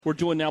We're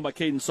joined now by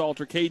Caden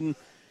Salter. Caden,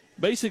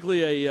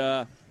 basically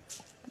a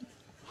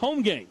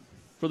home game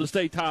for the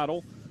state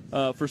title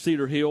for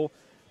Cedar Hill.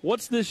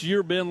 What's this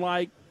year been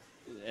like,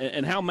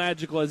 and how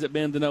magical has it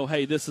been to know,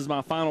 hey, this is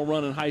my final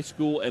run in high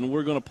school, and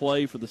we're going to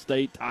play for the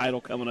state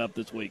title coming up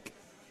this week?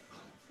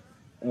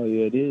 Oh,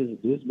 yeah, this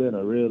has been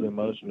a real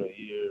emotional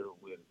year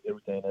with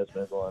everything that's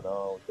been going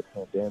on with the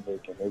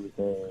pandemic and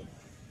everything.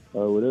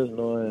 With us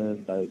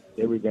knowing, like,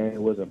 every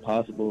game wasn't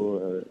possible,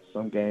 or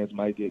some games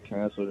might get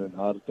canceled and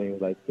all the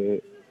things like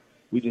that,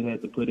 we just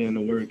had to put in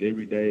the work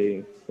every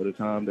day for the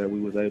time that we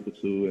was able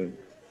to. And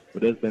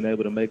with us being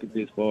able to make it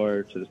this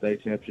far to the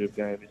state championship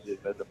game, it's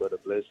just nothing but a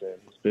blessing,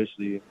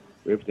 especially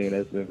with everything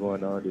that's been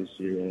going on this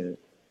year. And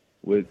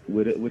with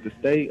the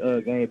state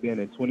game being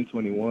in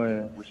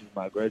 2021, which is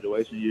my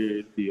graduation year,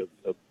 it'd be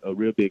a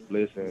real big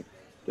blessing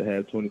to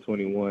have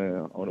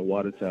 2021 on the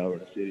water tower in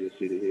the city of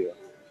Cedar Hill.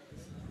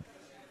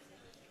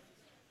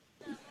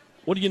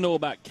 What do you know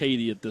about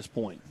Katy at this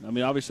point? I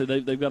mean, obviously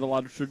they've got a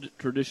lot of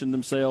tradition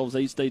themselves,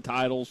 8 state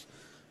titles,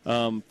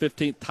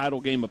 15th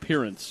title game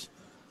appearance.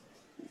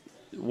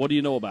 What do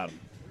you know about them?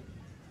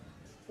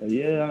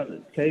 Yeah,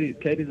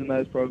 Katy's a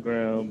nice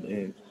program,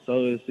 and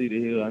so is Cedar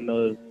Hill. I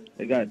know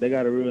they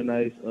got a real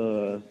nice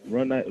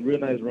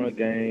run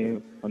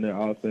game on their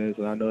offense,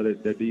 and I know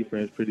that their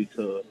defense is pretty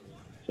tough.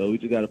 So we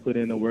just got to put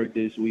in the work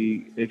this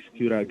week,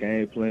 execute our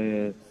game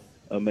plan.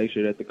 Make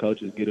sure that the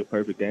coaches get a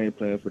perfect game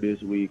plan for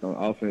this week on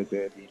offense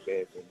and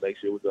defense, and make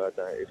sure we go out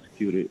there and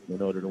execute it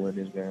in order to win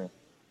this game.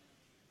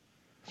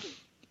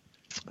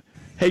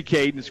 Hey,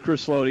 Caden, it's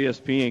Chris Sloan,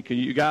 ESPN.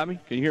 You got me?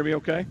 Can you hear me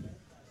okay?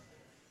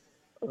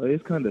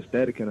 It's kind of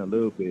static in a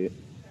little bit.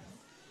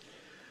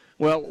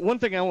 Well, one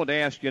thing I want to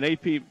ask you, and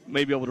AP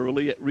may be able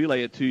to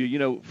relay it to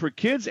you, for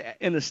kids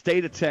in the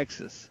state of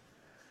Texas,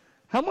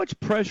 how much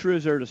pressure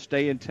is there to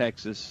stay in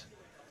Texas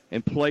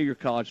and play your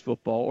college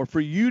football? Or for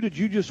you, did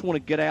you just want to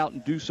get out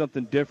and do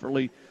something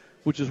differently,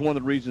 which is one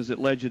of the reasons that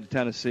led you to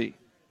Tennessee?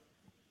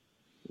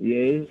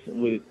 Yes,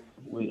 with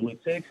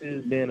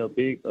Texas being a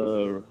big,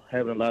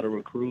 having a lot of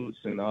recruits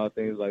and all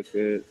things like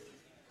that,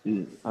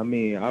 I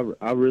mean,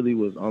 I really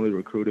was only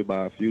recruited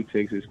by a few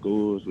Texas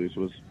schools, which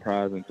was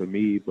surprising to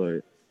me,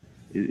 but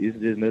it's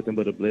just nothing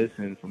but a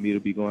blessing for me to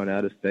be going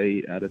out of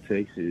state, out of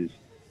Texas,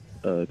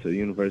 to the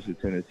University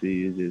of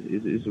Tennessee.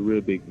 It's a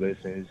real big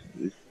blessing.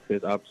 It's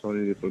an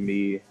opportunity for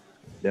me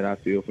that I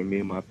feel for me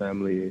and my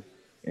family,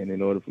 and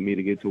in order for me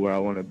to get to where I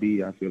want to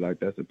be, I feel like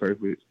that's the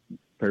perfect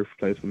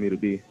place for me to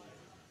be.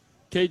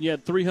 Caden, you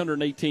had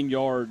 318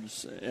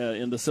 yards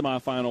in the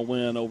semifinal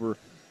win over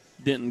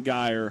Denton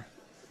Guyer,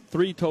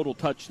 3 total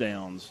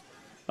touchdowns.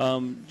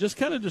 Just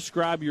kind of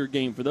describe your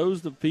game for those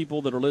of the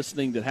people that are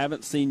listening that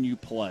haven't seen you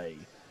play.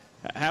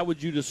 How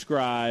would you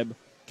describe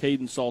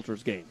Caden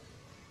Salter's game?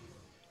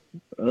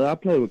 I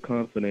play with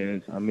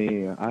confidence. I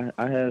mean,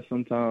 I have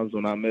sometimes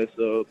when I mess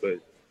up, but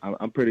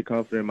I'm pretty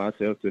confident in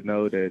myself to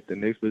know that the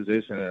next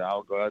position that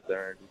I'll go out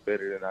there and do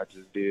better than I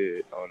just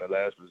did on the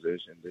last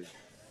position.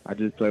 I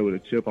just play with a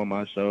chip on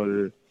my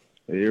shoulder.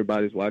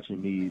 Everybody's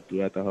watching me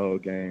throughout the whole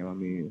game. I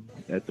mean,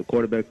 at the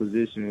quarterback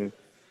position,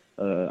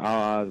 our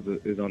eyes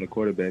is on the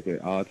quarterback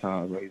at all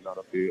times when he's on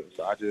the field.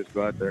 So I just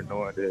go out there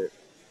knowing that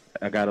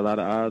I got a lot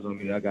of eyes on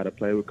me. I got to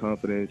play with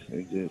confidence,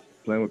 and just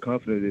playing with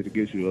confidence, it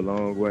gets you a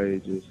long way.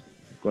 Just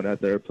going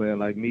out there playing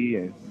like me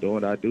and doing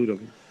what I do to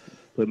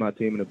put my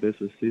team in the best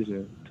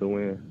position to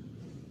win.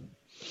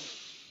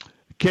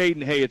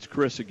 Caden, hey, it's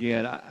Chris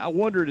again. I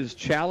wondered, as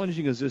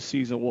challenging as this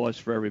season was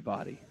for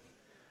everybody,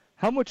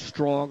 how much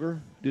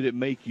stronger did it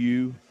make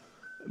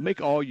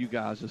all you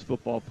guys as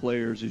football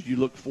players as you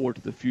look forward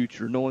to the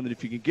future, knowing that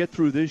if you can get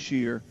through this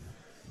year,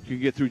 you can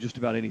get through just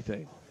about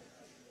anything?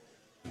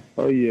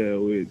 Oh, yeah.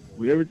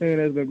 With everything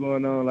that's been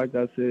going on, like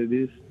I said,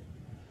 this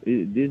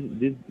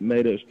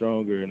made us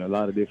stronger in a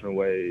lot of different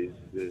ways.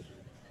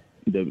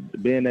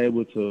 Being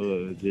able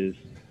to just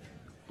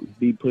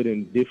be put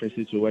in different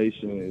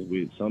situations.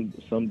 With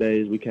some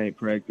days we can't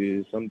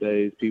practice. Some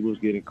days people's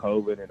getting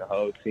COVID and the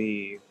whole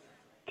team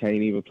can't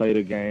even play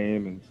the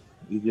game. And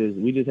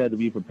we just had to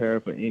be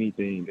prepared for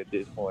anything at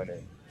this point.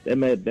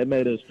 And that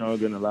made us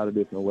stronger in a lot of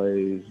different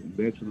ways,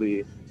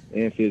 mentally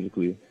and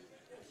physically.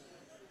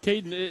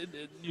 Caden,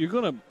 you're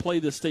going to play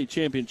the state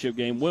championship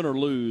game, win or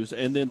lose,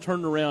 and then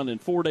turn around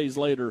and 4 days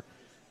later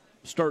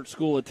start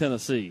school at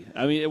Tennessee.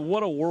 I mean,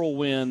 what a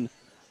whirlwind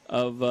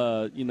of,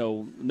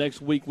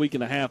 next week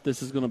and a half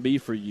this is going to be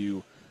for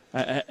you.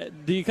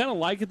 Do you kind of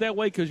like it that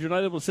way because you're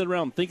not able to sit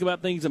around and think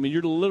about things? I mean,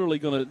 you're literally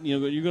going to,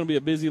 you're going to be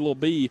a busy little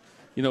bee,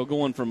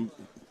 going from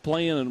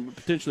playing and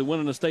potentially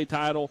winning a state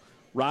title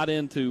right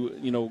into,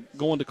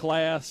 going to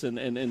class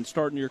and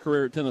starting your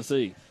career at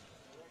Tennessee.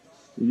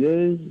 Yeah,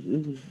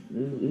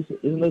 it's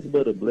nothing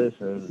but a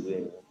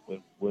blessing.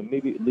 When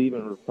maybe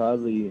leaving, I'll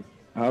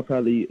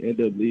probably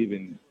end up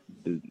leaving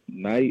the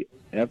night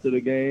after the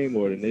game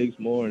or the next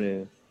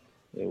morning.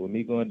 And with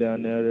me going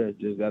down there,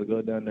 just got to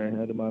go down there and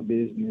handle my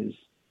business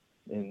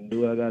and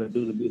do what I got to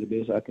do to be the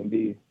best I can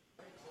be.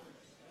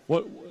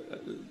 What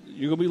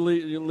you're going to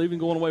be leaving,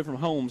 going away from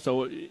home,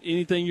 so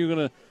anything you're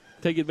going to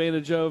take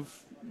advantage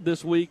of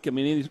this week? I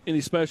mean,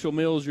 any special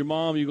meals? Your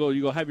mom, you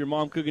go have your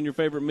mom cooking your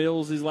favorite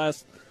meals these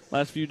last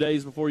few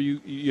days before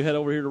you head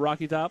over here to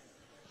Rocky Top?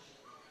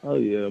 Oh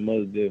yeah,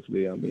 most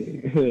definitely. I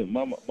mean,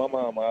 my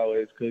mom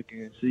always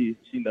cooking. She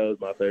knows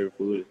my favorite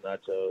food is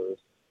nachos.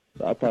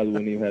 So I probably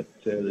wouldn't even have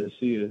to tell her.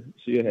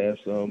 She'll have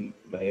some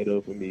made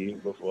up for me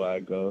before I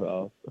go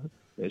off,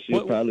 and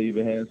she'll probably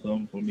even have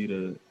something for me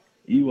to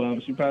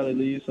eat. She probably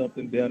leave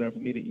something down there for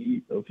me to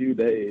eat a few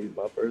days.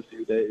 My first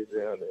few days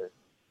down there.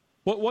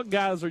 What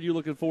guys are you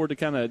looking forward to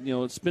kind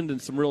of spending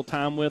some real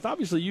time with?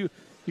 Obviously, you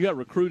got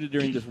recruited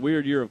during this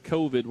weird year of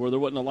COVID where there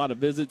wasn't a lot of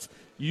visits.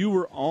 You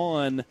were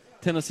on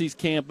Tennessee's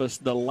campus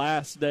the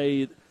last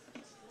day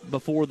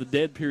before the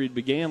dead period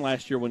began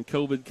last year when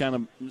COVID kind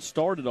of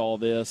started all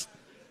this.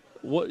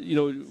 What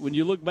when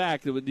you look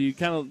back, do you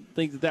kind of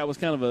think that was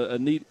kind of a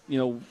neat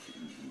kind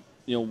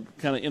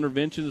of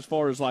intervention as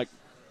far as like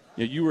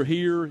you were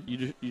here,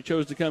 you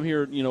chose to come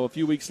here a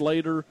few weeks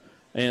later,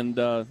 and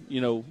had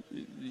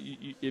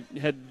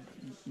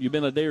you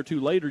been a day or two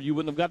later, you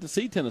wouldn't have got to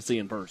see Tennessee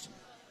in person.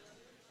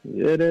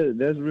 Yeah,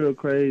 that's real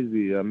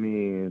crazy. I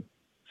mean,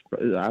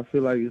 I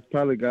feel like it's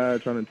probably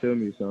God trying to tell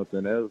me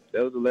something. That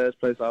was the last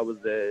place I was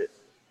at.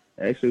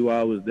 Actually, while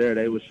I was there,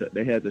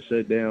 they had to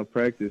shut down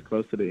practice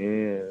close to the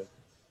end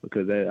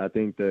because I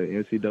think the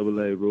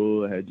NCAA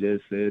rule had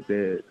just said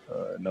that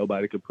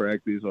nobody could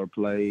practice or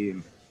play,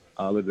 and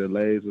all of the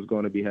delays was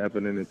going to be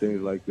happening and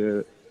things like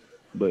that.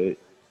 But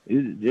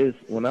it just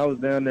when I was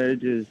down there, I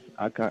just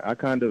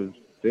kind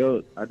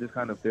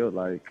of felt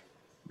like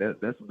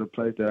that's the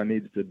place that I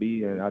needed to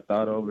be, and I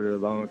thought over it a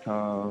long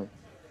time.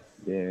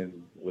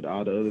 Then with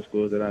all the other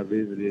schools that I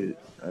visited,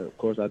 of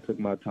course I took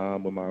my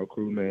time with my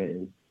recruitment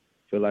and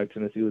feel like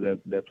Tennessee was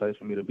that place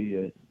for me to be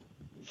at.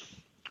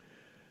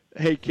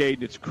 Hey,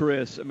 Caden, it's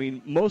Chris. I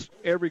mean, most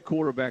every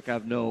quarterback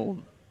I've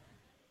known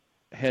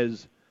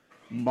has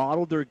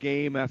modeled their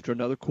game after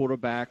another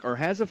quarterback or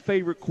has a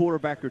favorite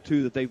quarterback or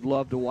two that they've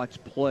loved to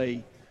watch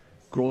play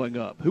growing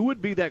up. Who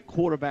would be that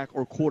quarterback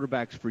or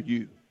quarterbacks for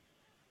you?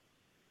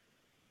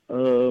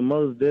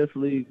 Most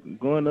definitely.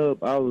 Growing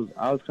up, I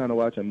was kind of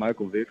watching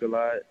Michael Vick a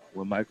lot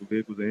when Michael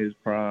Vick was in his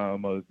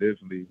prime. Most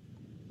definitely.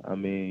 I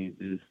mean,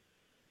 just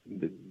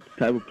the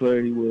type of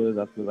player he was,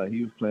 I feel like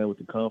he was playing with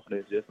the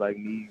confidence just like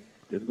me,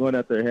 just going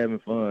out there having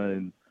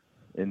fun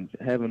and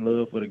having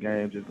love for the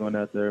game, just going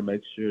out there and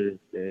making sure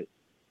that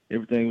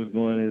everything was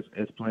going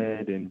as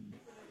planned and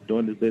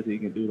doing the best he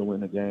can do to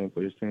win the game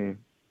for his team.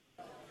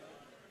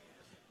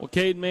 Well,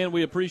 Caden, man,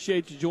 we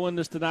appreciate you joining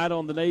us tonight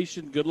on The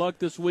Nation. Good luck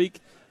this week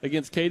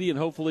against Katy, and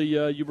hopefully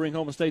you bring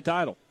home a state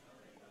title.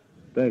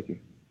 Thank you.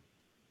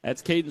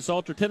 That's Caden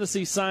Salter,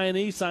 Tennessee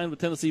signee, signed with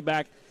Tennessee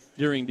back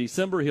during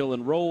December. He'll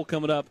enroll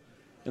coming up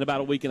in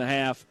about a week and a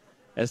half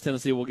as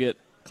Tennessee will get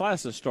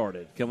classes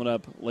started coming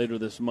up later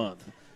this month.